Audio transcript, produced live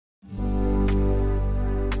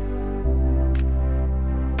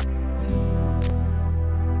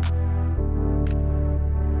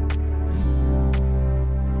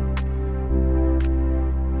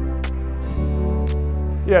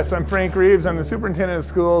Yes, I'm Frank Reeves. I'm the superintendent of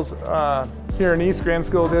schools here in East Grand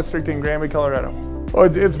School District in Granby, Colorado. Well,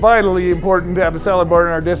 it's vitally important to have a salad bar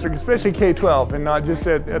in our district, especially K-12, and not just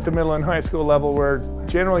at the middle and high school level, where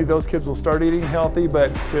generally those kids will start eating healthy, but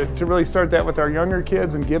to really start that with our younger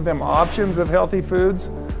kids and give them options of healthy foods,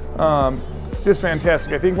 it's just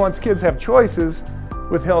fantastic. I think once kids have choices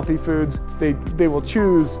with healthy foods, they will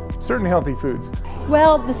choose certain healthy foods.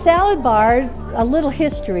 Well, the salad bar, a little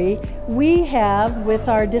history, we have with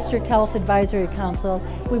our District Health Advisory Council,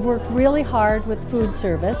 we've worked really hard with food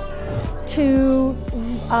service to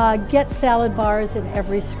get salad bars in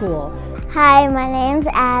every school. Hi, my name's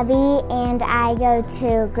Abby and I go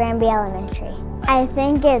to Granby Elementary. I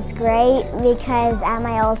think it's great because at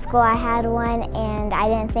my old school I had one and I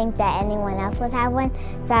didn't think that anyone else would have one,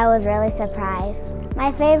 so I was really surprised.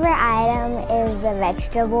 My favorite item is the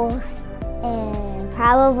vegetables and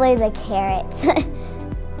probably the carrots.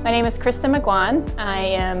 My name is Krista McGuan. I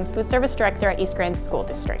am Food Service Director at East Grand School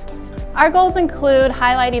District. Our goals include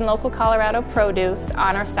highlighting local Colorado produce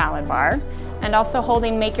on our salad bar and also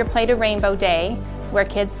holding Make Your Plate a Rainbow Day, where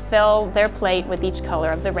kids fill their plate with each color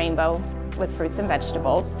of the rainbow with fruits and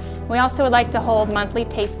vegetables. We also would like to hold monthly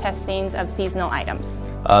taste testings of seasonal items.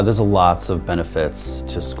 There's lots of benefits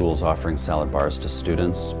to schools offering salad bars to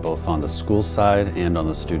students, both on the school side and on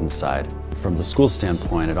the student side. From the school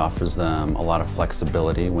standpoint, it offers them a lot of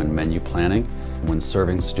flexibility when menu planning. When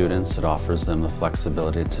serving students, it offers them the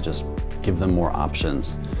flexibility to just give them more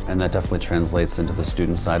options. And that definitely translates into the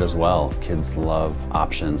student side as well. Kids love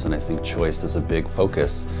options, and I think choice is a big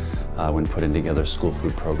focus when putting together school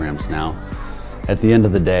food programs now. At the end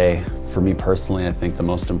of the day, for me personally, I think the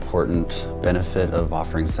most important benefit of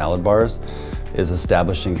offering salad bars is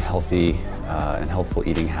establishing healthy and healthful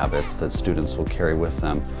eating habits that students will carry with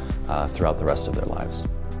them throughout the rest of their lives.